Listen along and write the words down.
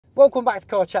Welcome back to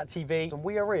Car Chat TV, and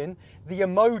we are in the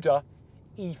Omoda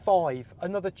E5,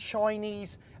 another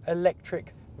Chinese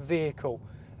electric vehicle.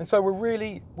 And so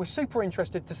we're super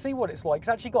interested to see what it's like. It's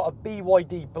actually got a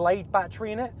BYD Blade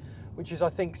battery in it, which is I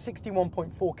think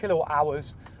 61.4 kilowatt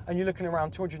hours, and you're looking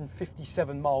around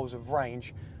 257 miles of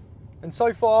range. And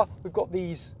so far we've got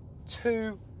these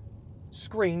two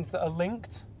screens that are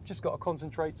linked. Just got to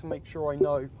concentrate to make sure I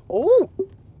know. Oh,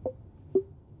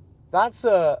 that's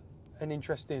an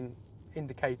interesting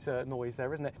indicator noise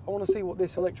there, isn't it? I want to see what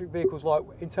this electric vehicle's like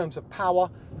in terms of power.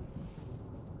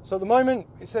 So at the moment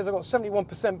it says I've got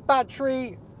 71%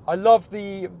 battery. I love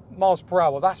the miles per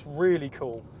hour. That's really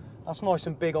cool. That's nice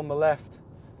and big on the left.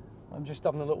 I'm just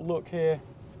having a little look here.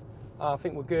 I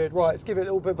think we're good. Right, let's give it a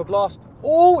little bit of a blast.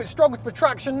 Oh, it struggled for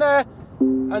traction there,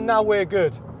 and now we're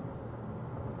good.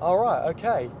 All right,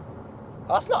 okay.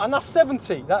 And that's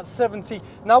 70. That's 70.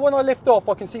 Now when I lift off,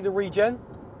 I can see the regen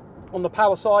on the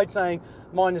power side saying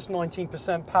minus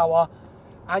 19% power,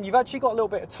 and you've actually got a little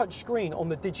bit of touch screen on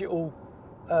the digital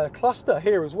cluster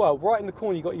here as well. Right in the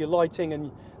corner you've got your lighting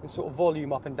and sort of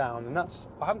volume up and down, and that's,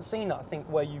 I haven't seen that, I think,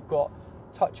 where you've got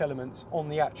touch elements on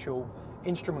the actual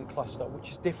instrument cluster, which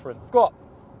is different. I've got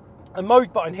a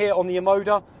mode button here on the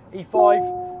Omoda E5.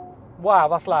 Wow,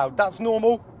 that's loud. That's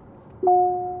normal.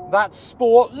 That's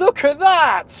sport. Look at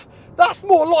that! That's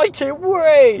more like it.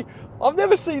 Way! I've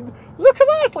never seen, look at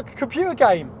that, it's like a computer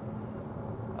game.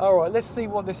 All right, let's see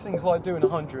what this thing's like doing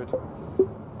 100.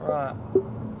 Right,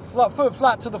 foot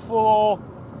flat to the floor.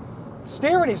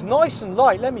 Steering is nice and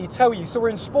light, let me tell you. So we're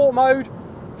in sport mode,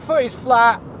 foot is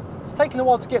flat. It's taken a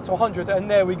while to get to 100, and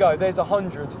there we go, there's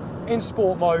 100 in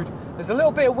sport mode. There's a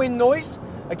little bit of wind noise.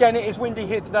 Again, it is windy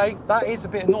here today. That is a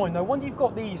bit annoying. No wonder you've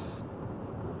got these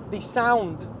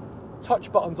sound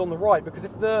touch buttons on the right, because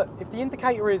if the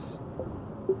indicator is,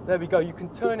 there we go, you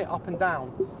can turn it up and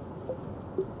down.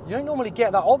 You don't normally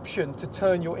get that option to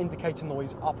turn your indicator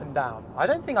noise up and down. I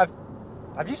don't think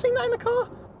have you seen that in the car?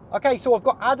 Okay, so I've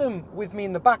got Adam with me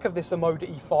in the back of this Omoda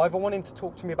E5. I want him to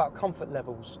talk to me about comfort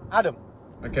levels. Adam.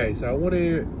 Okay, so I want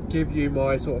to give you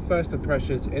my sort of first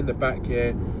impressions in the back here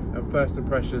and first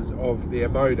impressions of the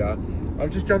Omoda.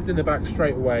 I've just jumped in the back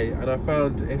straight away, and I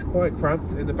found it's quite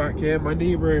cramped in the back here. My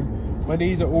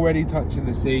knees are already touching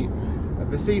the seat.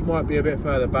 The seat might be a bit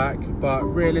further back, but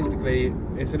realistically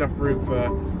it's enough room for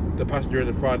the passenger in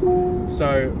the front.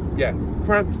 So yeah,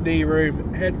 cramped knee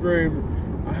room,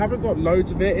 headroom. I haven't got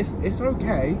loads of it. It's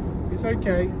okay,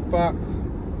 but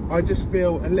I just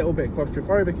feel a little bit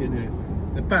claustrophobic in here.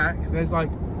 The back, there's like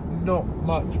not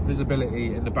much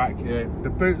visibility in the back here. The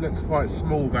boot looks quite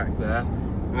small back there,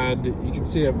 and you can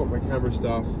see I've got my camera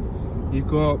stuff. You've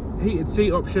got heated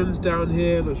seat options down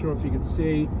here, not sure if you can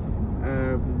see,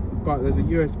 but there's a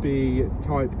USB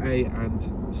type A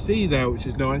and C there, which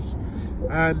is nice.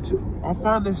 And I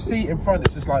found this seat in front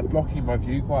is just like blocking my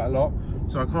view quite a lot,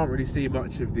 so I can't really see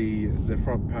much of the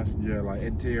front passenger, like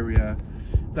interior,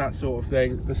 that sort of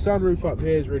thing. The sunroof up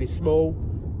here is really small,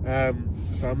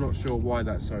 so I'm not sure why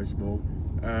that's so small.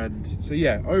 And so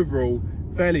yeah, overall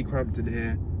fairly cramped in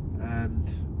here, and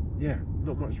yeah,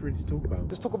 not much really to talk about.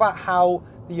 Let's talk about how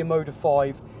the Omoda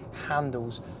 5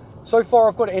 handles. So far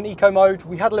I've got it in eco mode.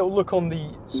 We had a little look on the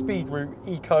speed route,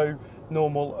 eco,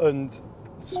 normal and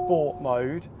sport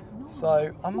mode.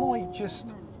 So I might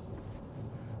just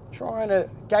try and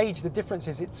gauge the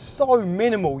differences. It's so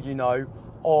minimal, you know,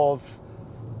 of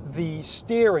the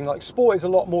steering. Like sport is a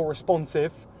lot more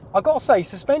responsive. I've got to say,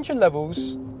 suspension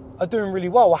levels are doing really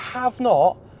well. I have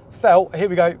not felt, here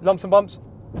we go, lumps and bumps.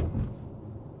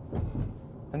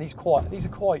 And these are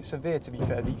quite severe, to be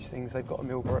fair, these things. They've got a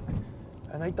Millbrook.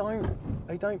 And they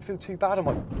don't feel too bad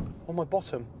on my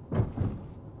bottom.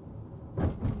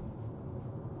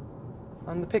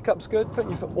 And the pickup's good. Putting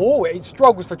your foot, oh, it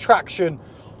struggles for traction.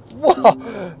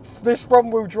 Whoa, this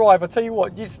front wheel drive, I tell you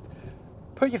what, just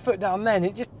put your foot down then,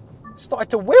 it just started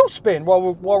to wheel spin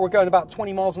while we're going about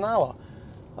 20 miles an hour.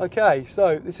 Okay,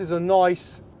 so this is a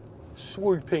nice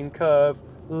swooping curve,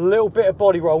 little bit of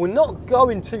body roll. We're not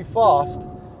going too fast,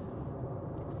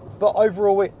 but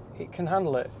overall it can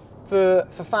handle it. For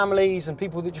families and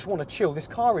people that just want to chill, this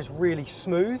car is really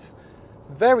smooth,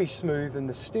 very smooth, and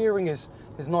the steering is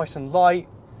nice and light,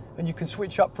 and you can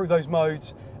switch up through those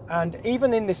modes. And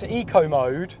even in this eco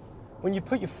mode, when you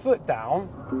put your foot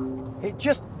down, it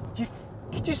just,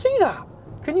 did you see that?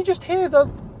 Can you just hear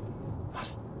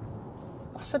that's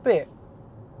a bit,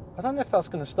 I don't know if that's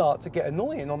going to start to get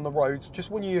annoying on the roads, just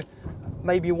when you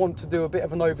maybe want to do a bit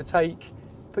of an overtake,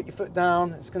 put your foot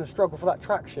down, it's going to struggle for that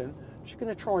traction. Just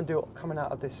going to try and do it coming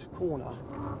out of this corner.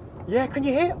 Yeah, can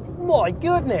you hear? My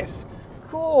goodness.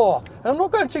 Cool. And I'm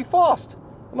not going too fast.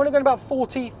 I'm only going about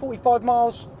 40, 45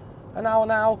 miles an hour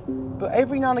now, but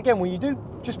every now and again when you do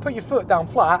just put your foot down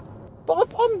flat,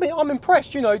 but I'm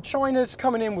impressed, you know, China's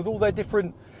coming in with all their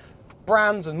different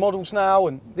brands and models now,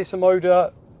 and this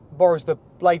Omoda borrows the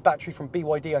blade battery from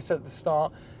BYD, I said at the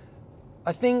start.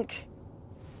 I think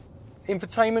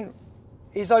infotainment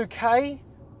is okay.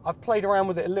 I've played around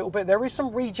with it a little bit. There is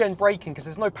some regen braking because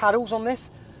there's no paddles on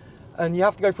this, and you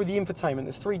have to go through the infotainment.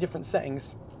 There's 3 different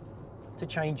settings to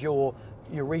change your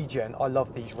regen. I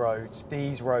love these roads.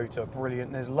 These roads are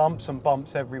brilliant. There's lumps and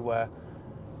bumps everywhere.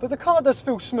 But the car does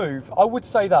feel smooth. I would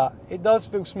say that. It does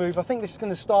feel smooth. I think this is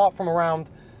going to start from around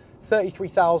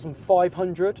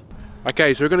 33,500.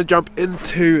 Okay, so we're going to jump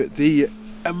into the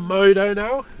Omoda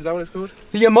now. Is that what it's called?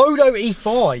 The Omoda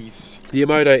E5. The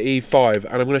Omoda E5,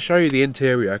 and I'm going to show you the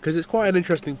interior because it's quite an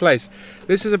interesting place.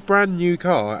 This is a brand new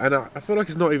car, and I feel like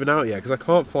it's not even out yet because I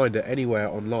can't find it anywhere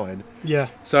online. Yeah.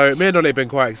 So me and Ollie have been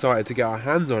quite excited to get our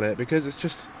hands on it because it's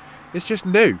just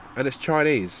new and it's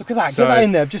Chinese. Look at that, get that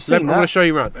in there. I've just seen that. I'm going to show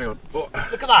you around. Hang on. Oh.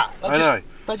 Look at that.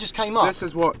 That just came up. This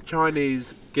is what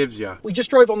Chinese gives you. We just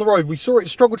drove on the road. We saw it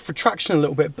struggled for traction a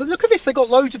little bit, but look at this. They got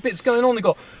loads of bits going on. They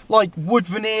got like wood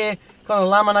veneer, kind of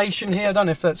lamination here. I don't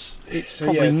know if it's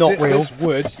probably not real. This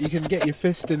wood, you can get your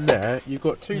fist in there. You've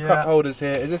got 2 cup holders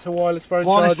here. Is this a wireless phone charger?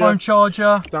 Wireless phone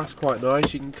charger. That's quite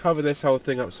nice. You can cover this whole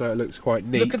thing up so it looks quite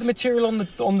neat. Look at the material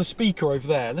on the speaker over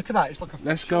there. Look at that. It's like a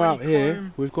Let's go out here.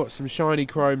 Chrome. We've got some shiny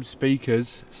chrome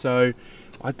speakers. So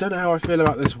I don't know how I feel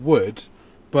about this wood,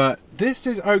 but this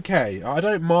is okay. I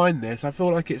don't mind this. I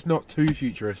feel like it's not too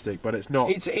futuristic, but it's not.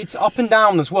 It's up and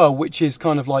down as well, which is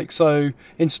kind of like, so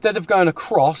instead of going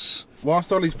across.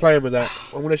 Whilst Ollie's playing with that,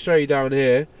 I'm going to show you down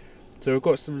here. So we've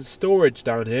got some storage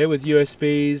down here with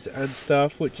USBs and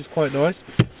stuff, which is quite nice.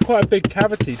 Quite a big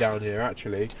cavity down here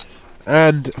actually.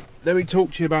 And let me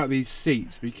talk to you about these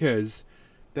seats because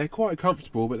they're quite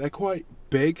comfortable, but they're quite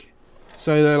big.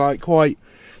 So they're like quite,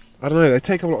 I don't know, they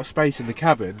take up a lot of space in the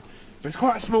cabin. But it's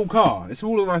quite a small car. It's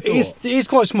smaller than I thought. It is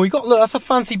quite small. You got, look, that's a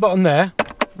fancy button there,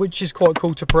 which is quite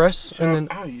cool to press. So, and then,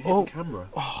 oh, you hit the camera.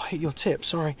 Oh, I hit your tip.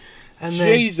 Sorry. And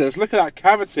Jesus, look at that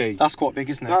cavity. That's quite big,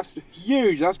 isn't it? That's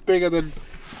huge. That's bigger than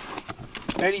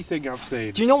anything I've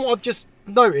seen. Do you know what I've just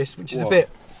noticed, which is a bit?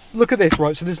 Look at this,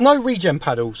 right? So there's no regen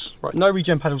paddles, right? No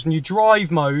regen paddles. And your drive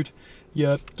mode,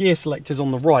 your gear selector's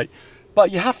on the right,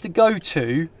 but you have to go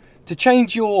to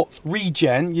change your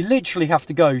regen. You literally have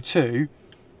to go to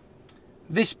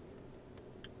this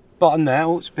button there,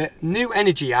 oh, it's a bit, new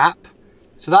energy app,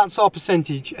 so that's our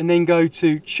percentage, and then go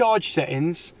to charge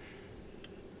settings,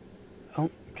 oh,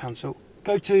 cancel,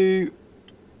 go to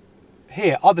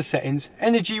here, other settings,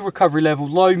 energy recovery level,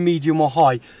 low, medium or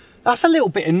high. That's a little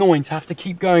bit annoying to have to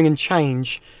keep going and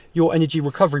change your energy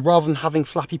recovery rather than having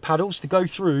flappy paddles to go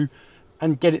through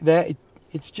and get it there.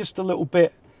 It's just a little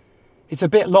bit, it's a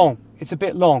bit long.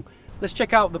 Let's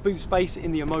check out the boot space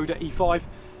in the Omoda E5.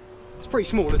 It's pretty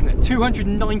small, isn't it?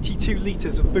 292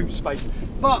 litres of boot space,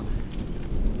 but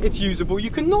it's usable. You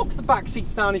can knock the back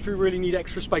seats down if you really need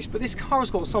extra space, but this car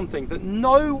has got something that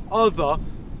no other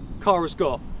car has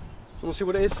got. So you want to see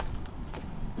what it is?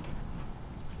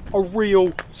 A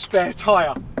real spare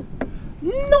tyre.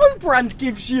 No brand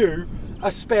gives you a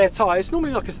spare tyre. It's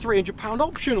normally like a £300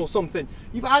 option or something.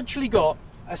 You've actually got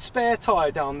a spare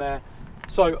tyre down there,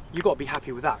 so you've got to be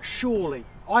happy with that, surely.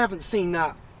 I haven't seen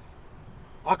that.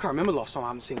 I can't remember the last time I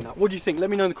haven't seen that. What do you think?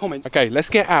 Let me know in the comments. Okay, let's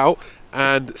get out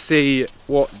and see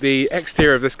what the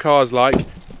exterior of this car is like.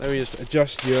 Let me just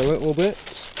adjust you a little bit.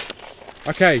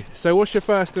 Okay, so what's your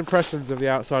first impressions of the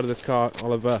outside of this car,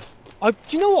 Oliver? Do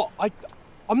you know what?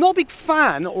 I'm not a big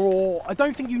fan, or I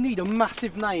don't think you need a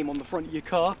massive name on the front of your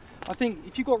car. I think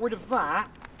if you got rid of that,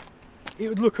 it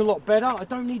would look a lot better. I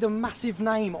don't need a massive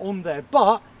name on there,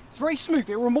 but it's very smooth.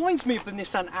 It reminds me of the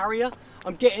Nissan Ariya.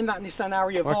 I'm getting that Nissan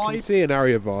Ariya vibe. I can see an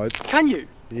Ariya vibe. Can you?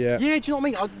 Yeah. Yeah, do you know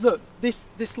what I mean? Look,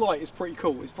 this light is pretty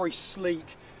cool. It's very sleek,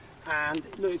 and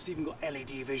look, it's even got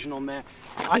LED vision on there.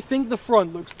 I think the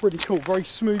front looks pretty cool, very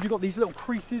smooth. You've got these little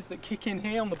creases that kick in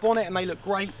here on the bonnet, and they look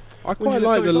great. I quite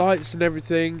like the lights and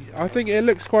everything. I think it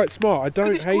looks quite smart. I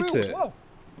don't hate it. Well.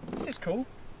 This is cool.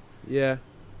 Yeah.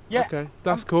 Yeah. Okay,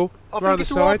 that's cool. I think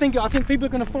it's all right. I think people are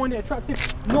going to find it attractive.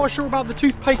 Not sure about the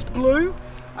toothpaste blue.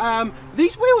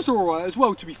 These wheels are alright as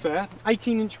well, to be fair.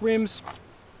 18-inch rims,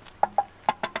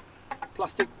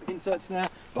 plastic inserts there.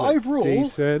 But overall,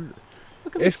 decent.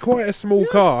 It's quite a small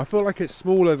car. I feel like it's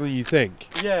smaller than you think.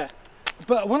 Yeah,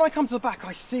 but when I come to the back,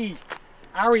 I see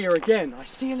Ariya again. I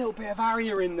see a little bit of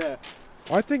Ariya in there.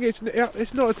 I think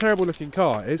it's not a terrible looking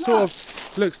car. It sort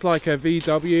of looks like a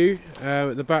VW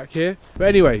at the back here. But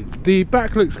anyway, the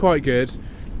back looks quite good.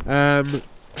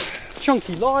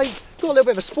 Chunky light, Got a little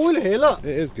bit of a spoiler here, look.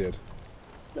 It is good.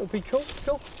 That'll be cool,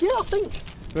 cool. Yeah, I think.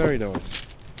 Very nice.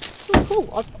 So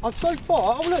cool. I've so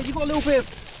far, oh look, you've got a little bit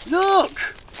of, look!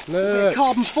 A bit of Look.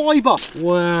 carbon fibre.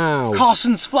 Wow.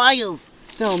 Carson's flyers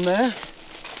down there.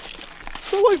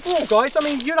 So overall, guys, I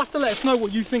mean, you'll have to let us know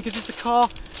what you think. Is this a car?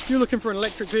 If you're looking for an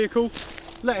electric vehicle,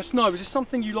 let us know. Is this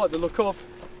something you like the look of?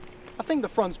 I think the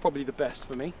front's probably the best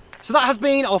for me. So that has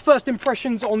been our first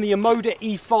impressions on the Omoda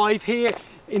E5 here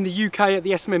in the UK at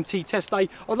the SMMT test day.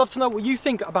 I'd love to know what you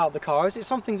think about the car. Is it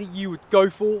something that you would go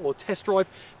for or test drive?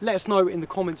 Let us know in the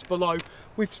comments below.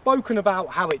 We've spoken about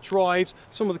how it drives,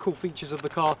 some of the cool features of the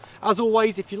car. As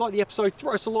always, if you like the episode,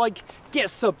 throw us a like, get a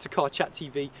sub to Car Chat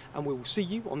TV, and we will see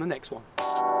you on the next one.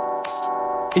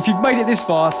 If you've made it this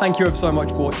far, thank you ever so much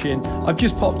for watching. I've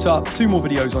just popped up 2 more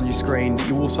videos on your screen that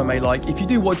you also may like. If you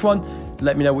do watch one,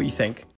 let me know what you think.